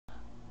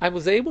I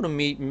was able to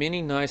meet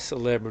many nice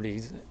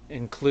celebrities,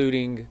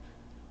 including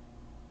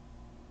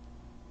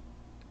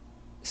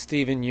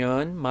Stephen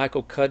Yun,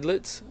 Michael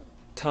Cudlitz,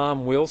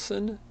 Tom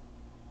Wilson,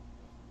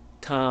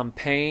 Tom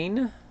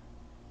Paine,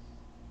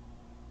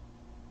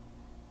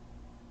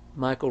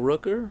 Michael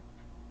Rooker,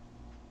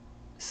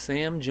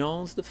 Sam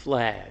Jones the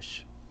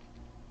Flash.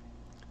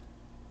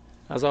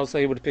 I was also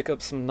able to pick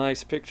up some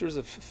nice pictures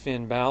of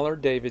Finn Balor,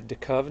 David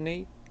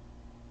Duchovny,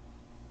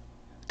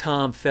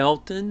 Tom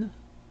Felton,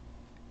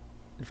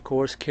 and of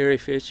course Carrie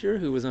Fisher,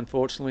 who was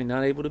unfortunately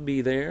not able to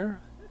be there,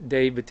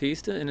 Dave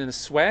Bautista, and in a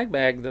swag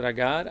bag that I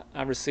got,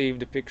 I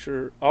received a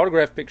picture,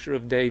 autographed picture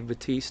of Dave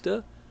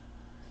Bautista,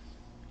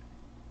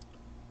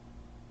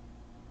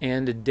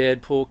 and a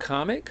Deadpool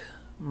comic,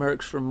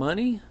 Mercs for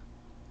Money,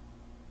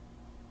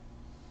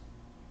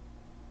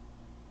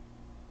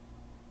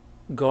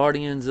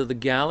 Guardians of the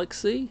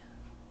Galaxy,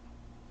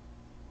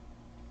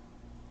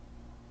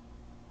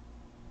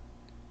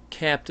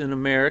 Captain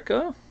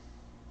America,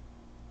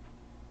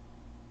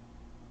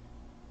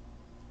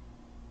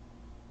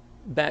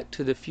 Back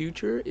to the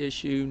Future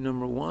issue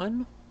number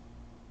 1,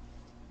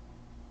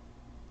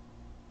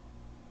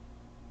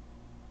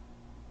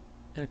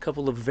 and a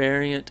couple of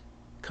variant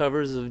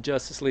covers of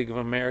Justice League of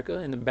America.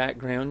 In the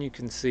background you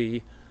can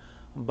see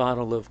a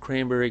bottle of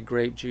cranberry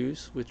grape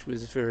juice, which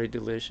was very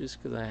delicious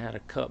because I had a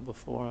cup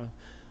before I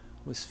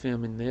was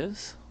filming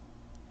this.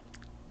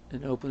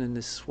 And opening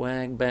this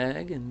swag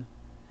bag, and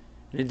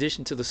in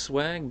addition to the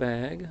swag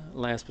bag,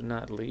 last but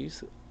not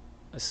least,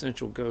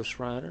 Essential Ghost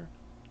Rider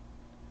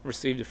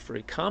received a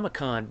free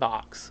Comic-Con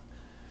box,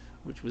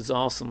 which was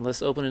awesome.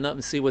 Let's open it up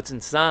and see what's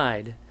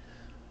inside.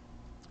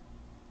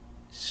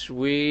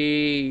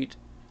 Sweet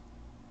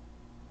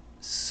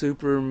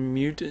super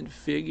mutant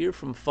figure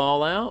from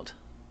Fallout.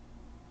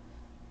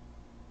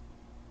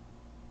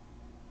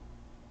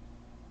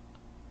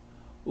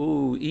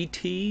 Ooh,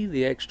 E.T.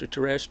 the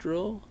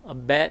extraterrestrial. A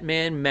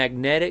Batman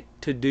magnetic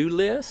to-do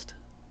list.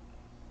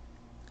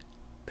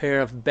 Pair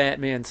of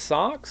Batman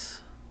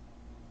socks.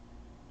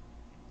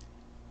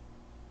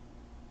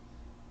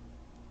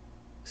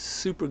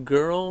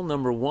 Supergirl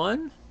number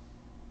 1.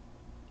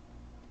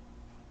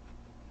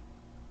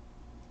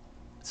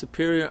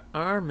 Superior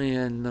Iron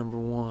Man number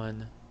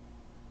 1.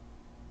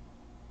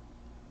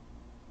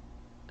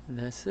 And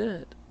that's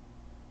it.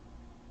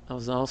 I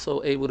was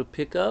also able to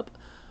pick up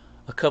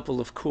a couple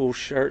of cool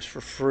shirts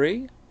for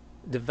free.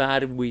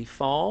 Divided We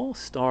Fall,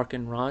 Stark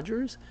and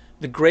Rogers.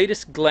 The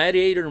greatest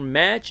gladiator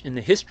match in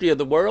the history of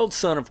the world,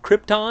 Son of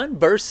Krypton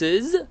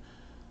versus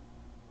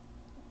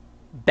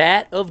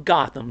Bat of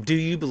Gotham. Do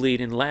you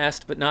believe? And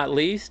last but not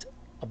least,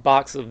 a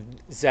box of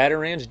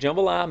Zataran's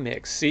Jambalaya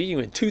Mix. See you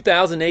in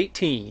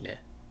 2018.